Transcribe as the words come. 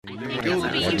1,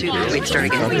 2, 3. Wait, start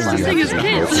again. We used to sing as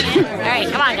kids. All right,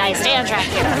 come on, guys. Stay on track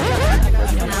here.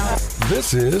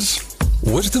 This is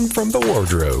Wisdom from the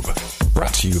Wardrobe,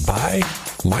 brought to you by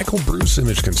Michael Bruce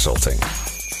Image Consulting.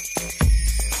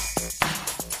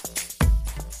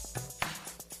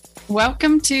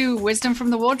 Welcome to Wisdom from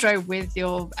the Wardrobe with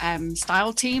your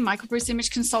style team, Michael Bruce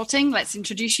Image Consulting. Let's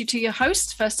introduce you to your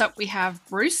host. First up, we have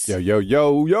Bruce. Yo, yo,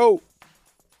 yo, yo.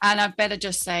 And I better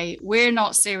just say, we're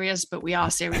not serious, but we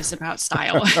are serious about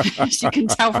style. As you can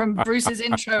tell from Bruce's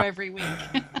intro every week.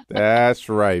 That's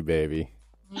right, baby.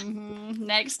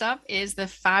 Next up is the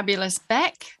fabulous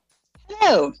Beck.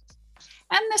 Hello.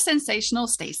 And the sensational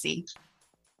Stacy.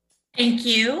 Thank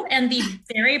you. And the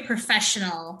very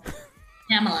professional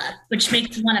Pamela, which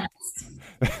makes one of us.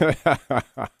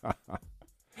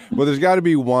 Well, there's got to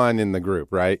be one in the group,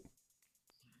 right?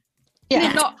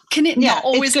 Yeah. Can it not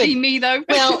always be me, though?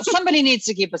 Well, somebody needs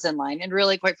to keep us in line. And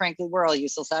really, quite frankly, we're all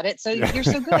useless at it. So you're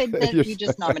so good that we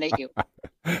just nominate you.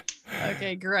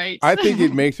 Okay, great. I think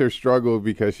it makes her struggle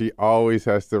because she always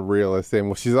has to reel us in.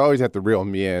 Well, she's always had to reel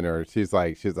me in, or she's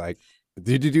like,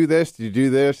 did you do this? Did you do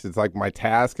this? It's like my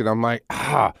task. And I'm like,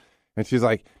 And she's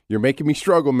like, you're making me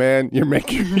struggle, man. You're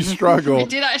making me struggle. We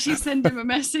did actually send him a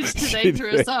message today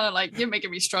through a son, like, you're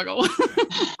making me struggle.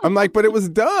 I'm like, but it was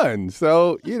done.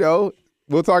 So,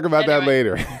 we'll talk about that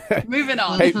later. Moving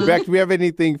on. Hey, Beck, do we have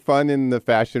anything fun in the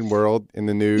fashion world, in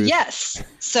the news? Yes.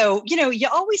 So, you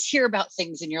always hear about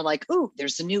things and you're like, ooh,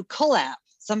 there's a new collab.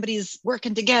 Somebody's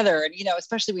working together. And,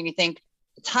 especially when you think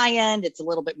it's high end, it's a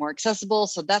little bit more accessible.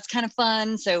 So that's kind of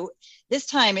fun. So this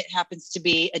time it happens to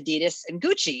be Adidas and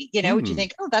Gucci, which you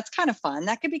think, oh, that's kind of fun.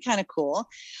 That could be kind of cool.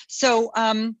 So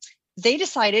they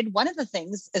decided one of the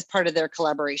things as part of their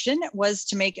collaboration was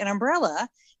to make an umbrella.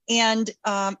 And,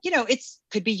 it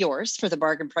could be yours for the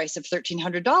bargain price of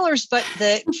 $1,300. But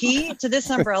the key to this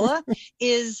umbrella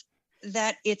is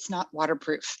that it's not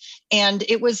waterproof. And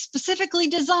it was specifically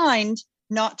designed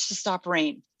not to stop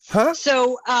rain. Huh?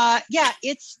 So,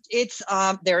 it's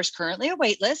there's currently a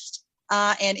wait list,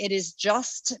 and it is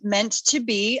just meant to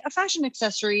be a fashion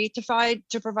accessory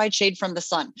to provide shade from the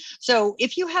sun. So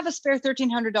if you have a spare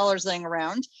 $1,300 laying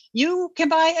around, you can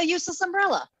buy a useless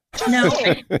umbrella. No,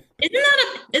 isn't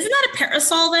that a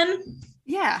parasol then?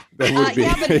 Yeah.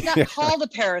 Yeah, but it's not called a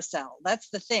parasol. That's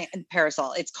the thing.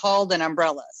 Parasol. It's called an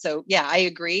umbrella. So yeah, I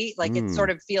agree. Like it sort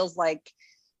of feels like,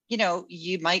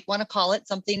 you might want to call it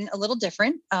something a little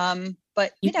different.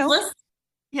 But yeah,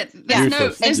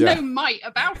 there's no might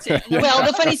about it. Well,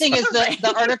 the funny thing is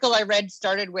the article I read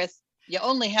started with, you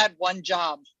only had one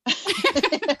job.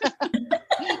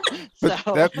 But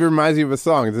that reminds me of a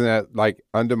song. Isn't that like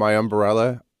Under My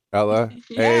Umbrella? Ella,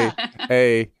 yeah.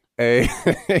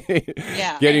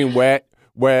 Yeah. Getting wet.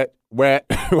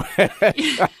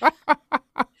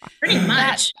 Pretty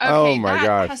much. Oh my gosh.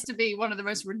 That has to be one of the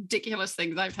most ridiculous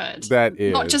things I've heard. That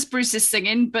is. Not just Bruce's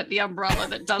singing, but the umbrella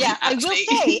that doesn't actually. I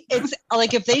will say, it's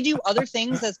like if they do other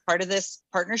things as part of this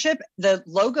partnership, the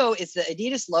logo is the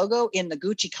Adidas logo in the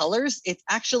Gucci colors. It's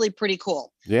actually pretty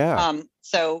cool. Yeah.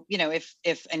 So,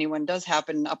 if anyone does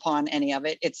happen upon any of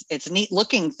it, it's a neat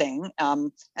looking thing.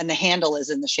 And the handle is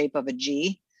in the shape of a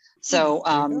G. So,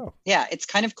 it's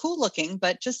kind of cool looking,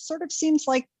 but just sort of seems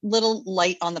like little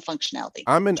light on the functionality.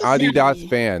 I'm an Adidas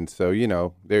fan, so,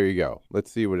 there you go.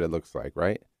 Let's see what it looks like,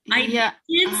 right? I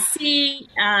did see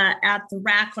at the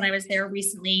rack when I was there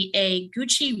recently a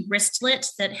Gucci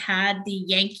wristlet that had the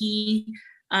Yankee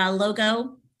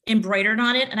logo embroidered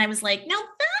on it. And I was like, now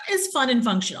that is fun and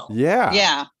functional. Yeah.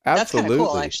 Yeah. That's kind of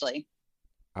cool, actually.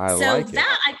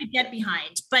 I could get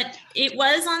behind, but it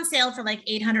was on sale for like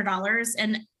 $800.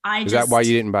 And Is that why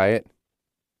you didn't buy it?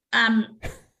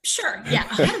 Sure. Yeah.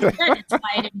 100% it's why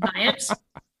I didn't buy it.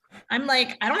 I'm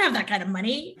like, I don't have that kind of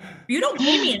money. You don't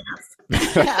pay me enough.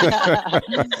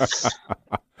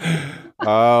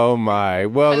 Oh my.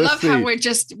 Well, I love how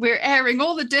we're airing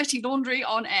all the dirty laundry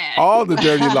on air. All the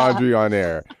dirty laundry on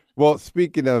air. Well,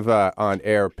 speaking of on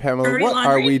air, Pamela, what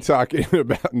are we talking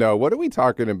about? No, what are we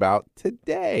talking about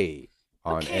today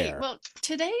on air? Well,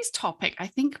 today's topic, I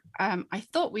think I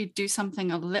thought we'd do something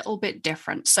a little bit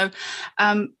different. So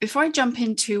before I jump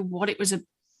into what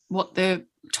the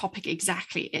topic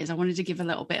exactly is, I wanted to give a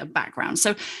little bit of background.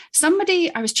 So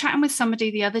I was chatting with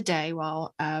somebody the other day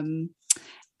and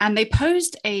they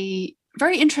posed a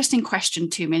very interesting question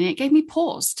to me, and it gave me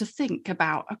pause to think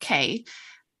about, okay,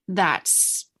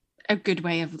 that's a good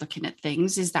way of looking at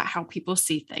things? Is that how people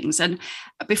see things? And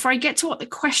before I get to what the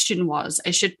question was,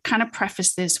 I should kind of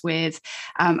preface this with,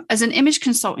 as an image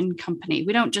consulting company,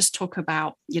 we don't just talk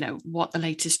about, what the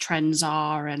latest trends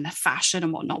are and fashion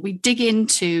and whatnot. We dig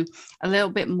into a little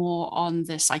bit more on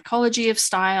the psychology of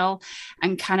style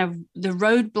and kind of the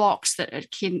roadblocks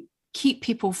that can keep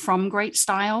people from great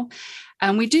style.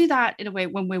 And we do that in a way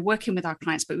when we're working with our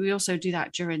clients, but we also do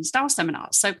that during style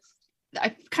seminars. So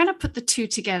I kind of put the two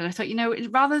together. I thought,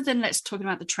 rather than let's talk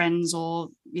about the trends or,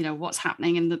 what's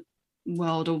happening in the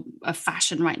world of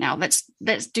fashion right now, let's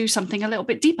do something a little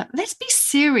bit deeper. Let's be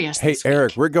serious. Hey,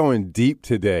 Eric, we're going deep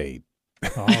today.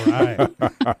 All right.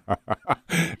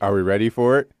 Are we ready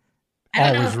for it?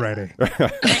 Always ready.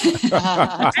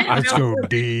 Let's go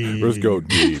deep. Let's go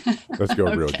deep. Let's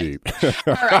go real deep.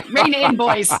 All right. Rein it in,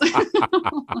 boys.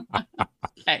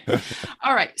 Okay.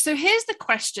 All right. So here's the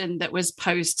question that was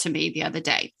posed to me the other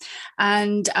day.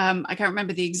 And I can't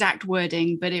remember the exact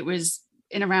wording, but it was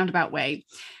in a roundabout way.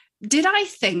 Did I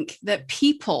think that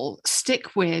people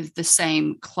stick with the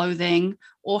same clothing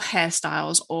or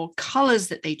hairstyles or colors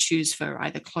that they choose for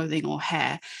either clothing or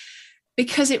hair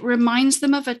because it reminds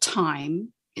them of a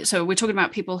time? So we're talking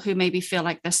about people who maybe feel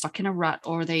like they're stuck in a rut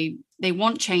or they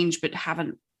want change but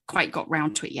haven't quite got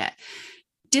round to it yet.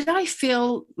 Did I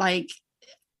feel like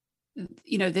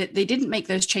that they didn't make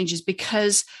those changes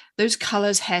because those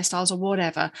colors, hairstyles, or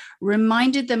whatever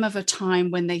reminded them of a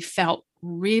time when they felt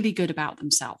really good about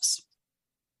themselves?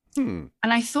 And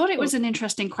I thought it was an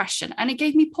interesting question, and it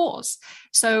gave me pause.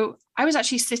 So I was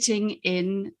actually sitting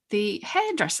in the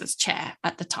hairdresser's chair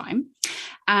at the time,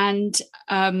 and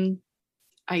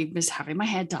I was having my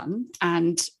hair done,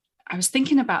 and I was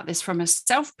thinking about this from a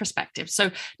self perspective.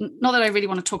 So not that I really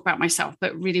want to talk about myself,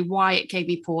 but really why it gave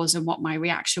me pause and what my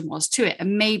reaction was to it.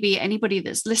 And maybe anybody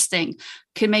that's listening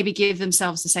can maybe give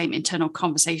themselves the same internal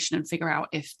conversation and figure out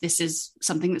if this is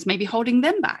something that's maybe holding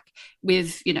them back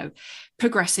with,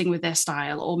 progressing with their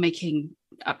style or making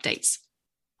updates.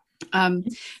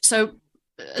 So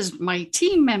as my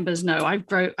team members know,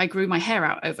 I grew my hair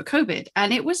out over COVID,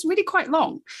 and it was really quite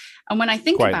long. And when I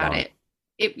think about it,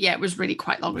 it was really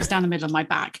quite long. It was down the middle of my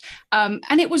back. And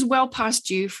it was well past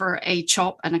due for a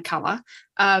chop and a color.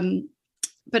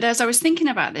 But as I was thinking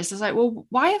about this, I was like, well,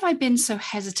 why have I been so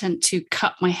hesitant to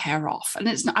cut my hair off? And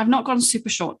I've not gone super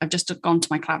short. I've just gone to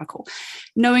my clavicle,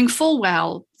 knowing full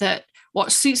well that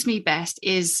what suits me best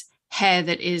is hair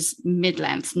that is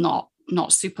mid-length, not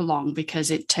super long,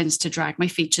 because it tends to drag my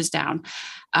features down.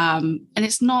 And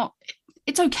it's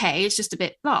okay. It's just a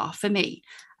bit for me.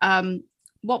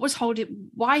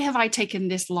 Why have I taken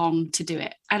this long to do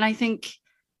it? And I think,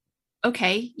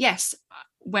 okay, yes,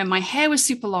 when my hair was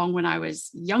super long when I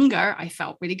was younger, I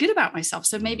felt really good about myself.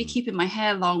 So maybe keeping my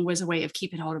hair long was a way of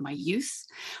keeping hold of my youth,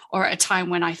 or at a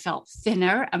time when I felt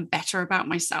thinner and better about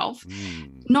myself,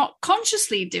 not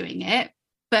consciously doing it,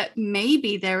 but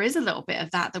maybe there is a little bit of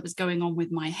that was going on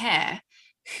with my hair.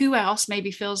 Who else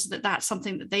maybe feels that that's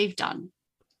something that they've done?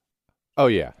 Oh,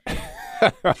 yeah.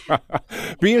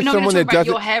 Being someone that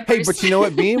doesn't, hair, hey, but you know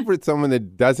what? Being for someone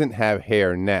that doesn't have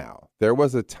hair now, there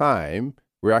was a time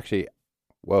where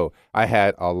I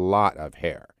had a lot of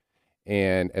hair.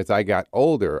 And as I got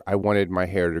older, I wanted my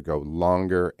hair to go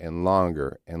longer and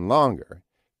longer and longer,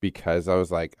 because I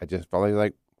was like, I just felt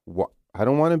like, I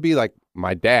don't want to be like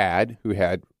my dad who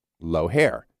had low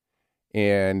hair.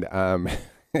 And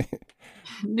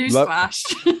newsflash.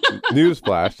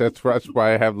 Newsflash. That's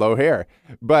why I have low hair.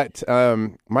 But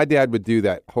my dad would do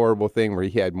that horrible thing where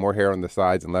he had more hair on the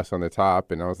sides and less on the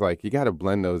top. And I was like, you got to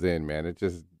blend those in, man. It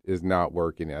just is not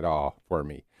working at all for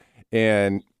me.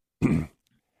 And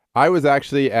I was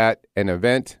actually at an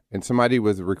event and somebody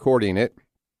was recording it.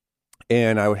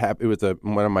 And it was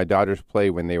one of my daughter's play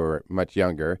when they were much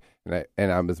younger.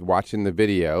 And I was watching the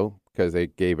video because they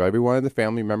gave every one of the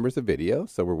family members a video.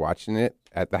 So we're watching it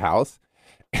at the house.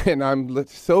 And I'm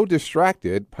so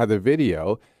distracted by the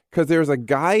video because there's a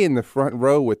guy in the front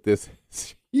row with this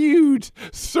huge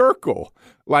circle,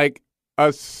 like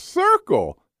a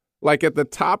circle, like at the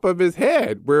top of his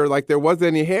head where like there wasn't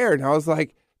any hair. And I was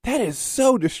like, that is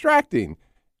so distracting.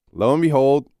 Lo and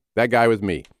behold, that guy was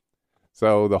me.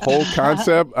 So the whole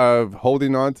concept of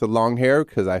holding on to long hair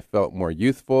because I felt more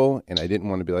youthful and I didn't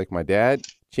want to be like my dad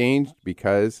changed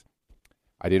because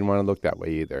I didn't want to look that way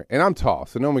either. And I'm tall,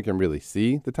 so no one can really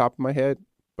see the top of my head,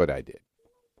 but I did.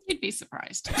 You'd be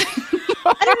surprised.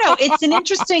 I don't know. It's an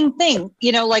interesting thing.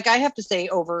 Like I have to say,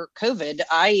 over COVID,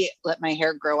 I let my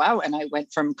hair grow out and I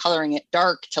went from coloring it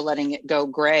dark to letting it go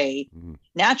gray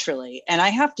naturally. And I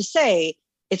have to say,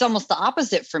 it's almost the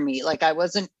opposite for me. Like I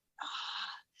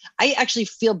actually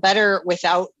feel better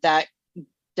without that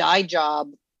dye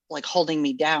job like holding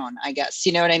me down, I guess,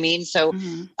 you know what I mean? So,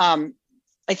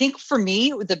 I think for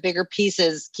me, the bigger piece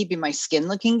is keeping my skin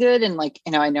looking good. And like,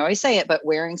 I know I say it, but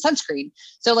wearing sunscreen.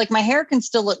 So like my hair can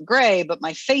still look gray, but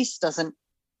my face doesn't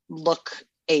look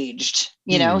aged,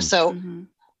 So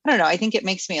I don't know. I think it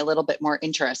makes me a little bit more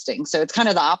interesting. So it's kind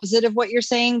of the opposite of what you're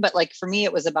saying. But like for me,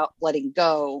 it was about letting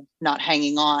go, not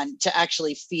hanging on to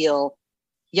actually feel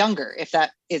younger. If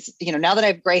that is, now that I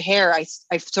have gray hair,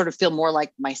 I sort of feel more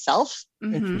like myself.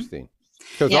 Interesting.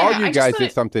 Because all you guys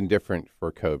did something different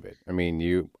for COVID. I mean,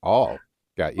 you all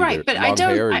got either long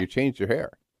hair or you changed your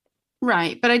hair.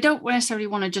 Right. But I don't necessarily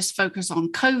want to just focus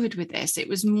on COVID with this. It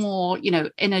was more,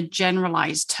 in a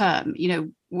generalized term,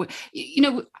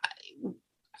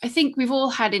 I think we've all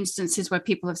had instances where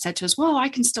people have said to us, well, I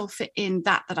can still fit in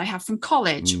that I have from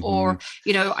college, or,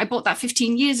 I bought that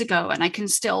 15 years ago and I can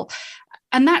still.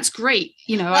 And that's great.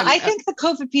 I think the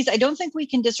COVID piece, I don't think we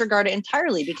can disregard it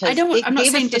entirely because I'm not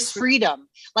saying this freedom.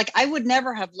 Like I would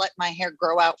never have let my hair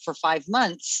grow out for 5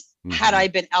 months had I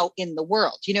been out in the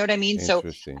world. You know what I mean? So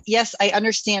yes, I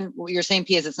understand what you're saying,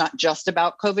 P, is it's not just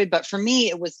about COVID, but for me,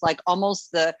 it was like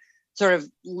almost the sort of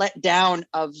let down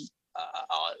of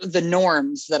the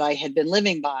norms that I had been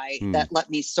living by that let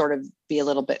me sort of be a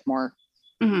little bit more.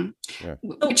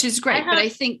 Which is great. But I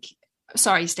think,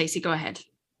 sorry, Stacey, go ahead.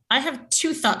 I have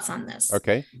 2 thoughts on this.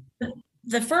 Okay.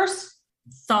 The first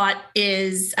thought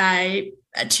is,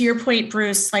 to your point,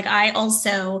 Bruce, like I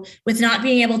also, with not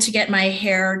being able to get my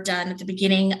hair done at the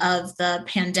beginning of the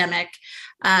pandemic,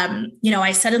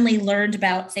 I suddenly learned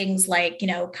about things like,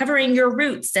 covering your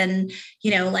roots and,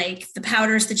 like the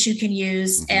powders that you can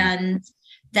use and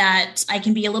that I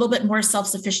can be a little bit more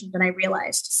self-sufficient than I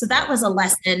realized. So that was a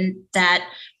lesson that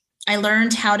I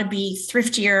learned how to be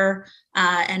thriftier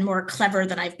and more clever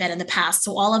than I've been in the past.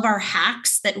 So all of our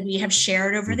hacks that we have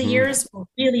shared over the years were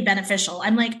really beneficial.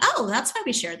 I'm like, oh, that's why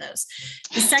we share those.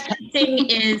 The second thing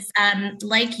is,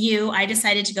 like you, I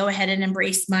decided to go ahead and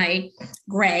embrace my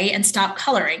gray and stop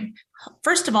coloring.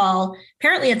 First of all,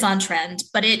 apparently it's on trend,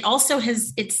 but it also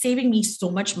it's saving me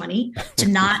so much money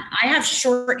I have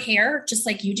short hair, just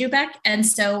like you do, Beck. And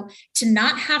so to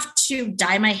not have to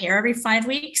dye my hair every 5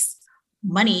 weeks,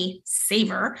 money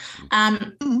saver.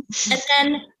 And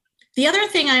then the other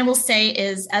thing I will say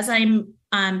is, as I'm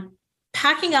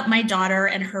packing up my daughter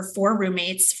and her 4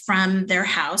 roommates from their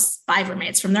house, 5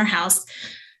 roommates from their house,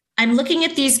 I'm looking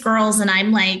at these girls and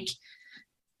I'm like,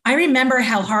 I remember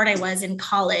how hard I was in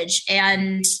college.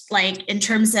 And like, in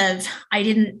terms of, I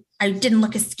didn't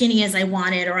look as skinny as I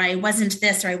wanted, or I wasn't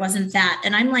this, or I wasn't that.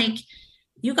 And I'm like,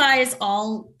 you guys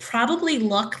all probably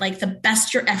look like the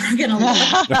best you're ever going to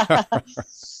look.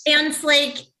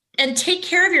 and take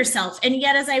care of yourself. And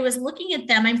yet, as I was looking at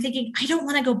them, I'm thinking, I don't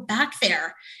want to go back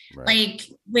there. Right. Like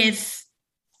with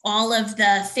all of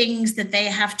the things that they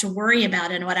have to worry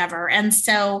about and whatever. And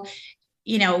so,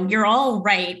 you're all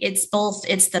right. It's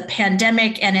the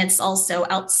pandemic and it's also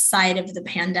outside of the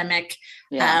pandemic.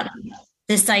 Yeah.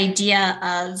 This idea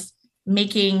of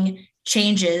making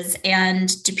changes, and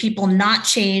do people not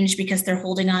change because they're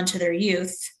holding on to their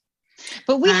youth?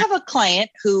 But we have a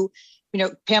client who,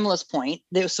 Pamela's point,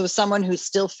 this was someone who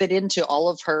still fit into all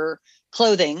of her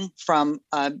clothing from,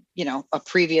 a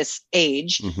previous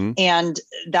age. And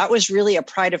that was really a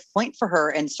pride of point for her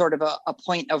and sort of a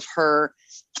point of her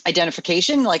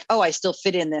identification, like, oh, I still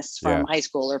fit in this from high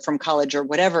school or from college or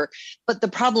whatever. But the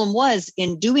problem was,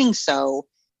 in doing so,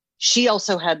 she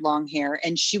also had long hair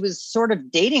and she was sort of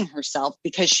dating herself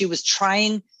because she was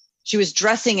dressing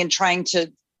and trying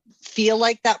to feel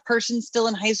like that person still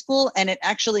in high school. And it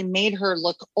actually made her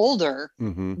look older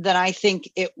than I think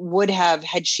it would have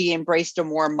had she embraced a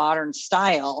more modern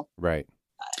style. Right.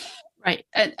 Right.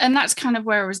 And that's kind of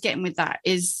where I was getting with that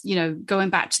is, going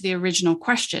back to the original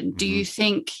question, do you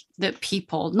think that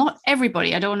people, not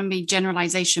everybody, I don't want to be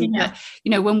generalization, but,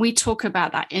 when we talk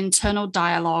about that internal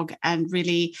dialogue and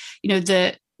really,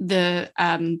 the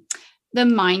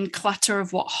mind clutter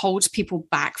of what holds people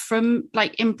back from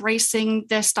like embracing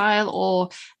their style or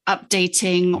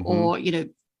updating or,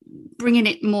 bringing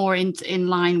it more in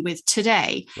line with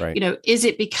today, right. Is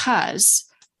it because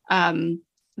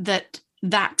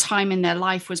that time in their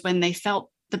life was when they felt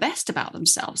the best about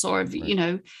themselves, or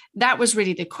right. That was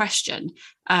really the question.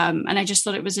 And I just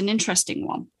thought it was an interesting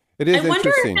one. It is I wonder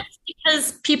interesting. if it's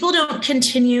because people don't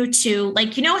continue to,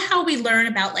 like, how we learn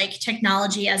about like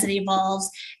technology as it evolves,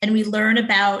 and we learn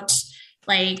about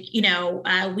like,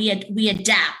 we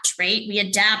adapt, right? We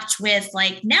adapt with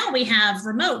like, now we have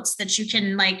remotes that you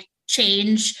can like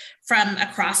change from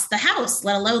across the house,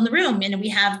 let alone the room. And we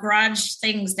have garage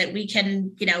things that we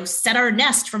can, set our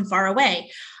nest from far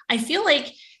away. I feel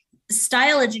like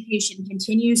style education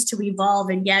continues to evolve,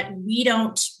 and yet we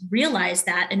don't realize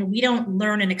that, and we don't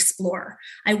learn and explore.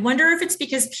 I wonder if it's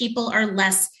because people are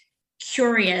less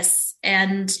curious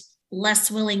and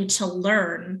less willing to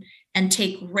learn and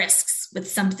take risks with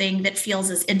something that feels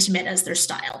as intimate as their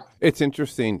style. It's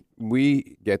interesting.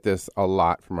 We get this a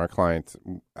lot from our clients.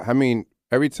 I mean,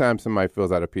 every time somebody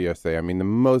fills out a PSA, I mean, the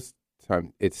most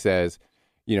time it says,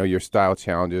 you know, your style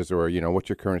challenges or, you know, what's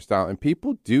your current style. And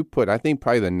people do put, I think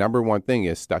probably the number one thing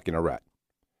is stuck in a rut.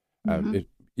 If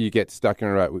you get stuck in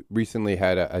a rut. We recently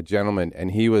had a gentleman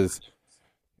and he was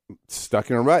stuck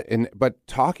in a rut. But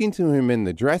talking to him in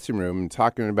the dressing room and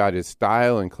talking about his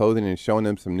style and clothing and showing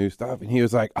him some new stuff. And he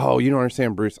was like, oh, you don't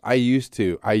understand, Bruce. I used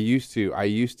to. He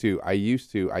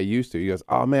goes,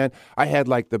 oh, man, I had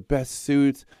like the best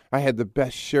suits. I had the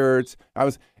best shirts.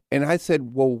 And I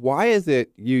said, well, why is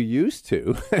it you used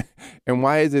to? And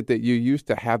why is it that you used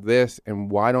to have this?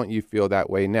 And why don't you feel that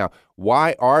way now?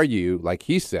 Why are you, like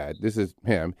he said, this is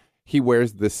him, he wore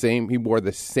the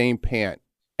same pant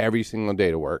every single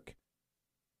day to work.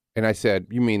 And I said,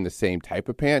 you mean the same type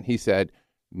of pant? He said,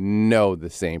 no, the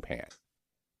same pant.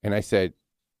 And I said,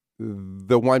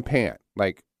 the one pant,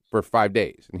 like for 5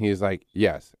 days. And he was like,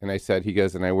 yes. And I said, he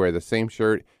goes, and I wear the same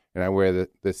shirt and I wear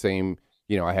the same,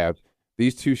 you know, I have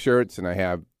these two shirts and I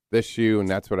have this shoe and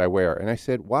that's what I wear. And I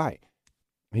said, why?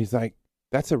 He's like,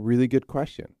 that's a really good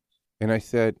question. And I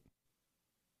said,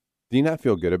 do you not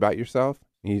feel good about yourself?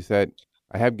 And he said,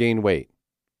 I have gained weight.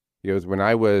 He goes,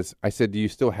 I said, do you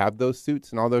still have those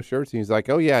suits and all those shirts? And he's like,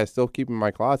 oh yeah, I still keep them in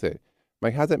my closet. I'm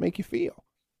like, how's that make you feel?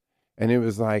 And he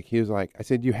was like, I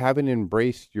said, you haven't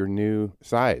embraced your new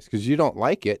size because you don't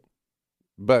like it.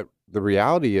 But the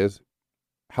reality is,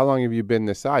 how long have you been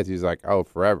this size? He's like, oh,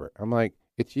 forever. I'm like,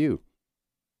 it's you.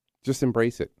 Just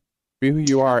embrace it. Be who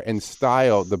you are and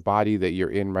style the body that you're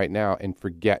in right now and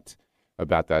forget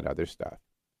about that other stuff.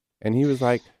 And he was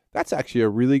like, that's actually a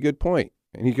really good point.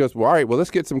 And he goes, well, all right, well,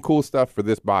 let's get some cool stuff for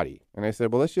this body. And I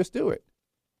said, well, let's just do it.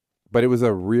 But it was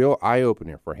a real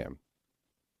eye-opener for him.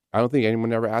 I don't think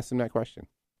anyone ever asked him that question.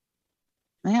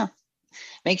 Yeah.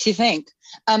 Makes you think.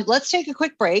 Let's take a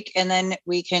quick break and then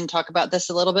we can talk about this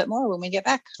a little bit more when we get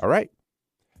back. All right.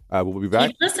 We'll be back.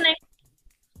 Keep listening.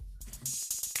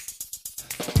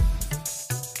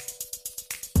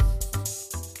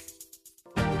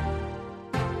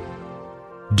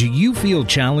 Do you feel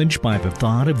challenged by the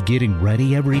thought of getting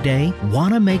ready every day?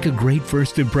 Want to make a great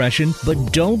first impression,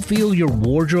 but don't feel your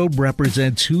wardrobe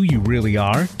represents who you really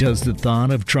are? Does the thought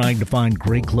of trying to find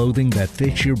great clothing that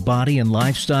fits your body and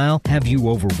lifestyle have you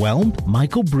overwhelmed?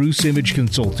 Michael Bruce Image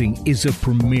Consulting is a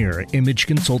premier image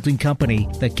consulting company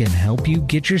that can help you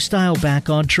get your style back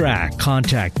on track.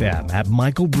 Contact them at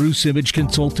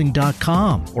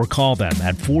michaelbruceimageconsulting.com or call them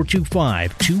at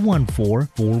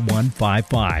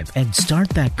 425-214-4155 and start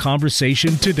that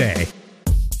conversation today.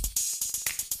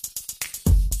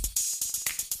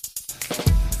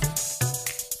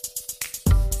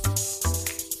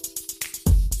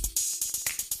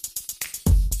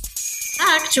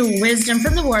 Back to Wisdom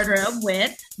from the Wardrobe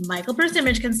with Michael Bruce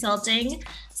Image Consulting.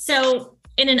 So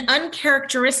in an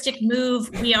uncharacteristic move,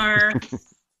 we are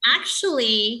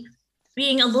actually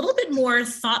being a little bit more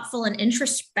thoughtful and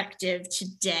introspective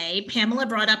today. Pamela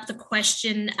brought up the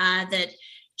question that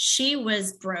she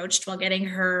was broached while getting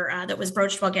her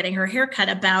haircut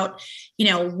about, you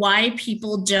know, why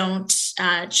people don't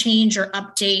change or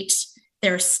update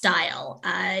their style.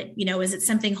 You know, is it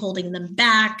something holding them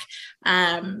back?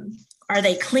 Are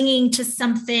they clinging to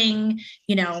something?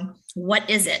 You know, what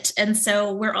is it? And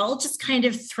so we're all just kind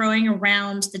of throwing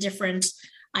around the different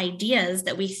ideas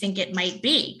that we think it might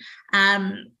be.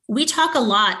 We talk a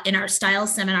lot in our style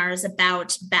seminars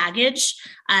about baggage.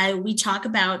 We talk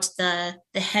about the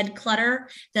head clutter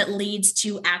that leads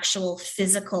to actual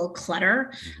physical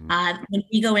clutter. When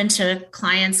we go into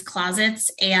clients' closets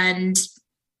and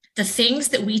the things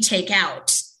that we take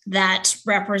out that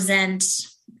represent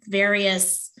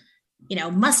various, you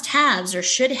know, must-haves or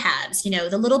should-haves, you know,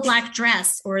 the little black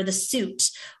dress or the suit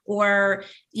or,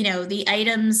 you know, the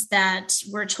items that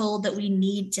we're told that we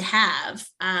need to have.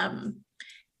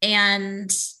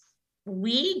 And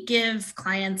we give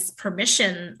clients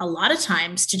permission a lot of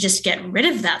times to just get rid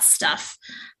of that stuff.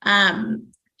 And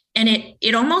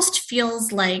it almost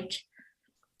feels like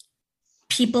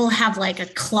people have like a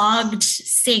clogged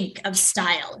sink of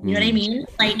style. You know what I mean?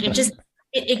 Like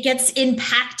it gets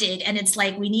impacted and it's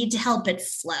like, we need to help it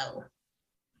flow.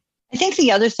 I think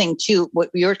the other thing too,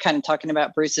 what you were kind of talking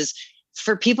about, Bruce, is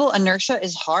for people, inertia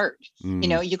is hard. You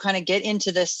know, you kind of get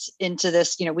into this,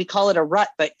 you know, we call it a rut,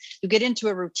 but you get into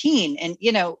a routine and,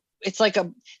 you know, it's like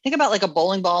think about like a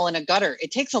bowling ball in a gutter.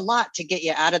 It takes a lot to get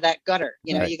you out of that gutter.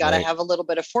 You know, you got to have a little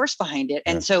bit of force behind it.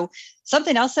 And so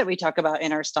something else that we talk about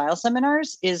in our style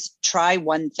seminars is try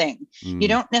one thing. You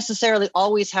don't necessarily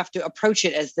always have to approach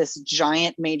it as this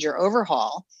giant major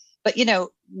overhaul, but, you know,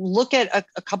 look at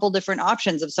a couple different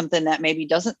options of something that maybe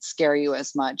doesn't scare you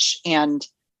as much and,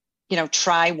 you know,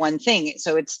 try one thing.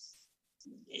 So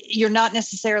you're not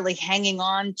necessarily hanging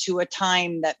on to a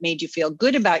time that made you feel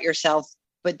good about yourself,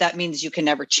 but that means you can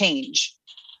never change.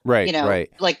 Right. You know,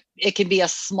 like it can be a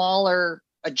smaller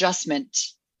adjustment.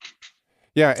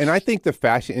 Yeah. And I think the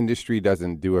fashion industry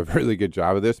doesn't do a really good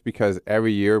job of this, because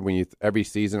every year every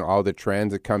season, all the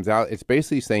trends that comes out, it's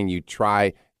basically saying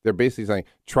they're basically saying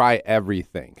try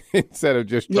everything instead of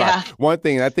just try one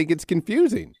thing. And I think it's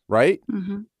confusing, right?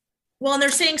 Mm-hmm. Well, and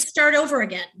they're saying start over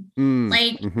again.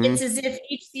 It's as if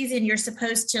each season you're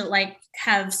supposed to like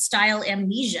have style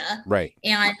amnesia, right?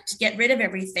 And get rid of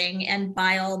everything and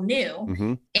buy all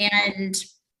new. And,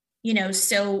 you know,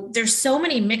 so there's so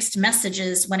many mixed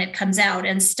messages when it comes out,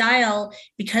 and style,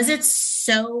 because it's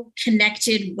so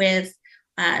connected with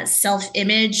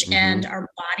self-image and our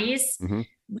bodies,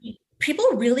 people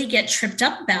really get tripped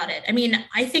up about it. I mean,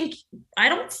 I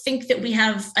don't think that we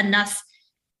have enough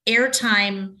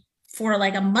airtime for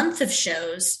like a month of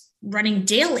shows running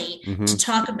daily to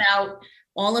talk about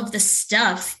all of the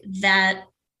stuff that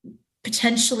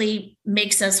potentially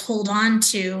makes us hold on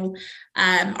to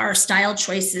our style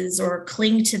choices or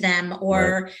cling to them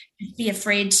or be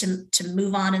afraid to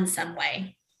move on in some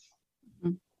way.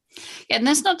 Yeah, and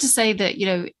that's not to say that, you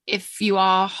know, if you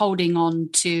are holding on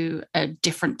to a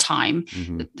different time,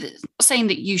 saying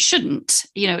that you shouldn't,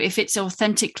 you know, if it's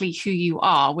authentically who you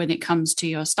are when it comes to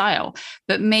your style,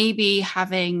 but maybe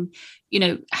having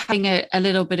a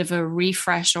little bit of a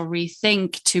refresh or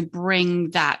rethink to bring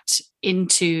that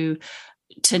into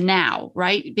now,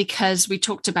 right? Because we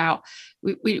talked about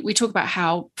we talk about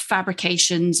how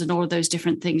fabrications and all of those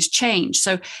different things change.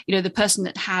 So, you know, the person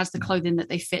that has the clothing that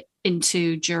they fit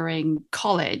into during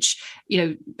college, you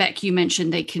know, Beck, you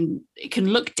mentioned it can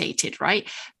look dated, right?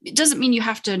 It doesn't mean you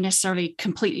have to necessarily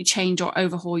completely change or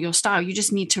overhaul your style. You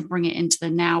just need to bring it into the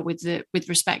now with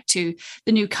respect to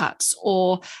the new cuts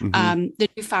or the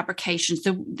new fabrications,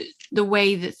 the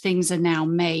way that things are now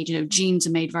made. You know, jeans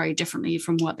are made very differently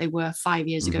from what they were 5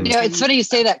 years ago. Yeah, it's funny you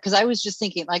say that, because I was just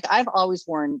thinking, like, I've always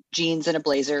worn jeans and a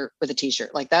blazer with a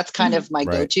t-shirt. Like, that's kind of my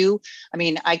go-to. I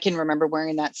mean, I can remember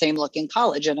wearing that same look in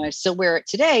college, and I still wear it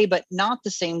today, but not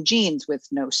the same jeans with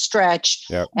no stretch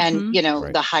and, you know,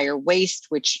 the higher waist,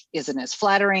 which isn't as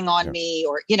flattering on me,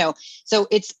 or, you know, so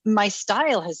my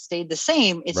style has stayed the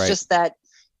same. It's just that,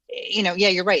 you know,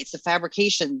 you're right. It's the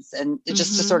fabrications and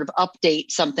just to sort of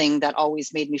update something that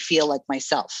always made me feel like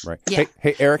myself. Right. Yeah.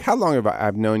 Hey, Eric, how long have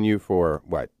I've known you for?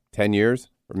 What, 10 years?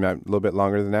 Or a little bit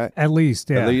longer than that? At least,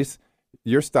 yeah. At least.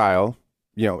 Your style,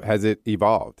 you know, has it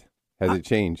evolved? Has it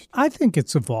changed? I think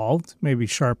it's evolved, maybe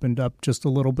sharpened up just a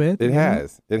little bit. It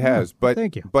has. It has. But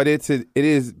thank you. But it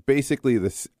is basically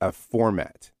a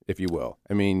format, if you will.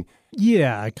 I mean,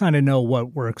 yeah, I kind of know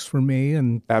what works for me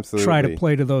and try to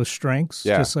play to those strengths,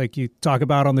 just like you talk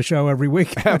about on the show every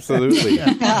week. Absolutely.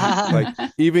 Like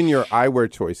even your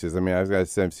eyewear choices. I mean,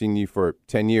 I've seen you for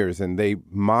 10 years and they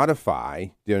modify,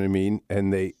 you know what I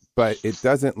mean? But it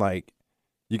doesn't, like,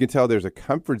 you can tell there's a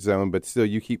comfort zone, but still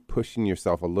you keep pushing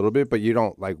yourself a little bit, but you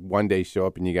don't like one day show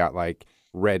up and you got like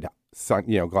red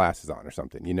glasses on or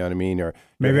something, you know what I mean? Or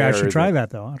maybe I should try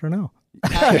that though. I don't know.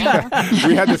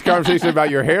 We had this conversation about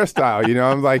your hairstyle, you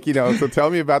know, I'm like, you know, so tell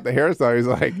me about the hairstyle. He's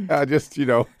like, just, you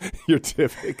know, your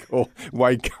typical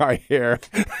white guy hair,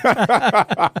 which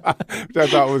I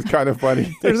thought was kind of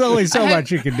funny. There's only so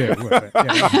much you can do with it.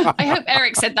 Yeah. I hope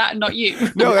Eric said that and not you.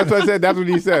 No, that's what I said. That's what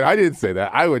he said. I didn't say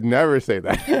that. I would never say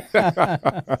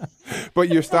that. But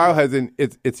your style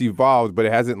it's evolved, but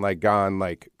it hasn't like gone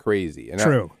like crazy. And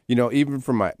true. You know, even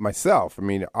for myself, I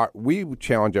mean, we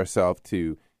challenge ourselves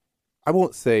to, I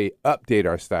won't say update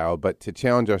our style, but to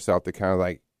challenge ourselves to kind of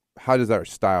like, how does our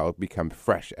style become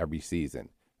fresh every season,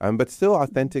 but still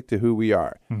authentic to who we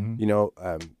are, you know,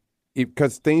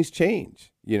 because things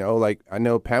change, you know, like I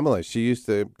know Pamela, she used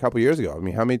to, a couple years ago, I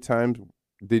mean, how many times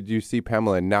did you see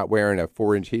Pamela not wearing a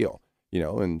 4-inch heel, you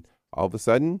know, and all of a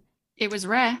sudden. It was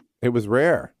rare. It was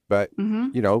rare, but,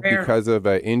 you know, because of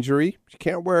an injury, she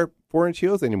can't wear 4-inch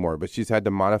heels anymore, but she's had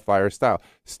to modify her style.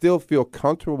 Still feel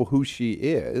comfortable who she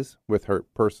is with her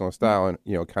personal style and,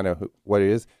 you know, kind of what it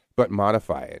is, but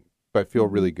modify it, but feel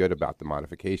really good about the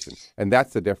modification. And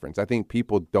that's the difference. I think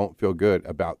people don't feel good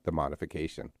about the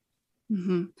modification.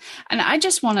 And I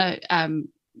just want to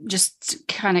just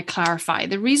kind of clarify,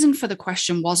 the reason for the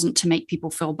question wasn't to make people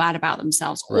feel bad about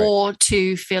themselves or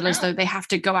to feel as though they have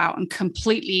to go out and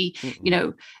completely,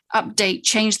 update,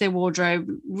 change their wardrobe,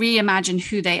 reimagine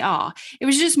who they are. It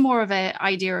was just more of an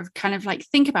idea of kind of like,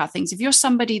 think about things. If you're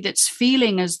somebody that's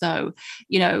feeling as though,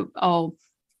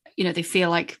 they feel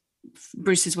like,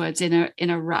 Bruce's words, in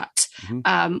a rut,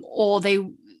 or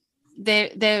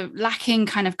they're lacking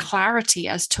kind of clarity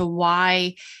as to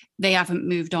why they haven't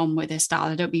moved on with their style.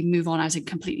 I don't mean move on as in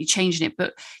completely changing it,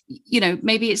 but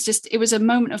maybe it was a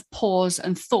moment of pause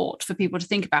and thought for people to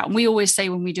think about. And we always say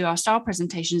when we do our style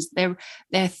presentations, they're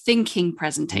thinking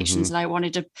presentations. And I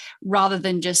wanted to, rather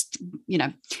than just, we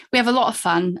have a lot of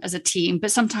fun as a team, but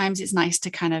sometimes it's nice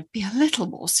to kind of be a little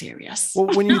more serious.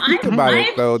 Well, when you think about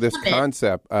it, though, this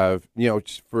concept of,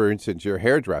 for instance, your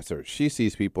hairdresser, she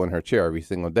sees people in her chair every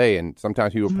single day. And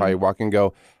sometimes people probably walk and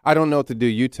go, I don't know what to do.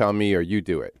 You tell me or you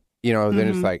do it. Then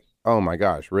it's like, oh my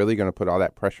gosh, really going to put all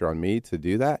that pressure on me to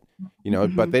do that?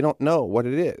 But they don't know what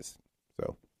it is.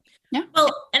 So, yeah.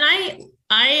 Well, and I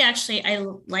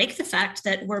like the fact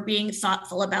that we're being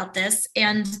thoughtful about this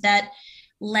and that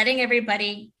letting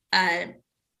everybody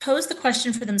pose the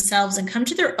question for themselves and come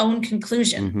to their own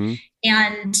conclusion.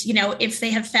 And, if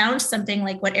they have found something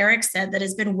like what Eric said that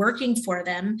has been working for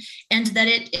them, and that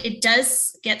it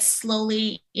does get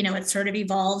slowly, it sort of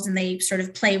evolves and they sort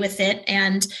of play with it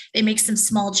and they make some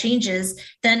small changes,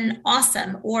 then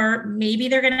awesome. Or maybe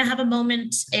they're going to have a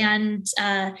moment and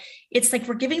it's like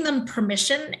we're giving them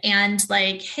permission and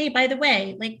like, hey, by the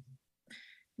way, like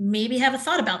maybe have a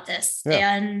thought about this.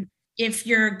 Yeah. And if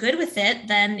you're good with it,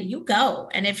 then you go.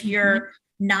 And if you're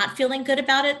not feeling good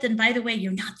about it, then by the way,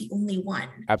 you're not the only one.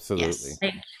 Absolutely. Yes.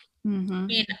 Like, I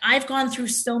mean, I've gone through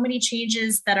so many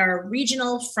changes that are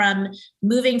regional, from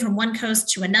moving from one coast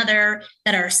to another,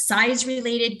 that are size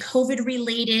related, COVID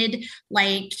related,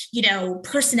 like,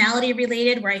 personality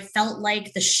related, where I felt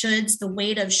like the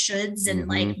weight of shoulds and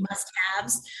like must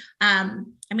haves. I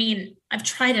mean, I've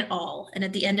tried it all. And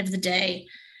at the end of the day,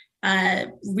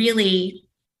 really,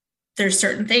 there's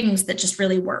certain things that just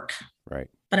really work. Right.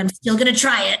 But I'm still going to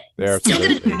try it. I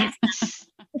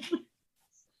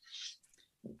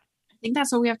think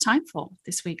that's all we have time for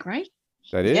this week, right?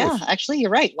 That is. Yeah, actually, you're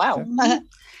right. Wow.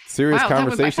 Serious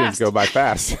conversations go by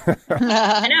fast.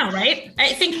 I know, right?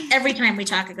 I think every time we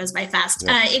talk, it goes by fast.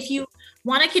 Yeah. If you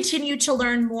want to continue to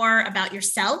learn more about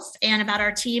yourself and about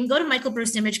our team, go to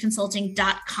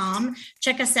michaelbruceimageconsulting.com.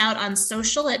 Check us out on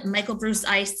social at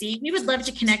michaelbruceic. We would love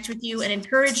to connect with you and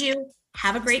encourage you.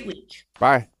 Have a great week.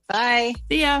 Bye. Bye.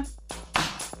 See ya.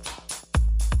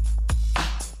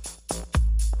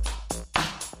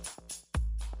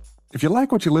 If you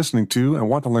like what you're listening to and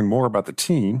want to learn more about the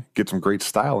team, get some great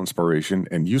style inspiration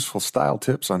and useful style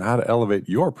tips on how to elevate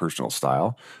your personal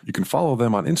style, you can follow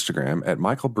them on Instagram at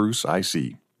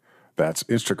michaelbruceic. That's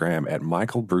Instagram at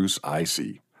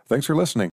michaelbruceic. Thanks for listening.